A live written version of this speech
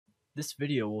This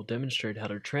video will demonstrate how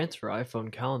to transfer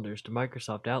iPhone calendars to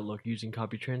Microsoft Outlook using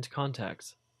Copytrans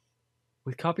Contacts.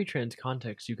 With Copytrans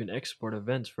Contacts, you can export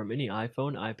events from any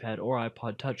iPhone, iPad, or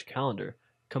iPod Touch calendar,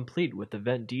 complete with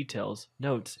event details,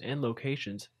 notes, and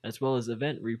locations, as well as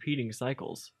event repeating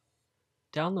cycles.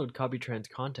 Download Copytrans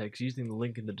Contacts using the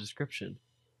link in the description.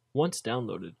 Once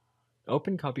downloaded,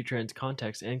 open Copytrans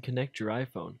Contacts and connect your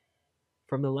iPhone.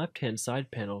 From the left-hand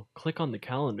side panel, click on the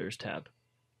Calendars tab.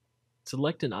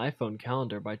 Select an iPhone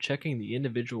calendar by checking the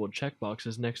individual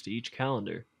checkboxes next to each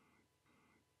calendar.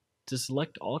 To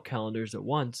select all calendars at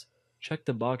once, check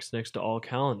the box next to all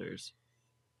calendars.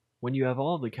 When you have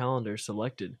all of the calendars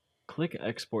selected, click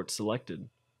Export Selected.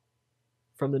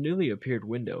 From the newly appeared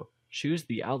window, choose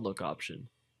the Outlook option.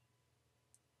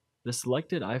 The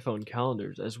selected iPhone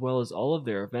calendars as well as all of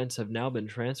their events have now been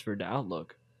transferred to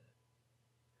Outlook.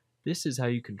 This is how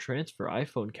you can transfer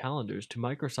iPhone calendars to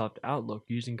Microsoft Outlook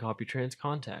using Copytrans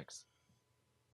Contacts.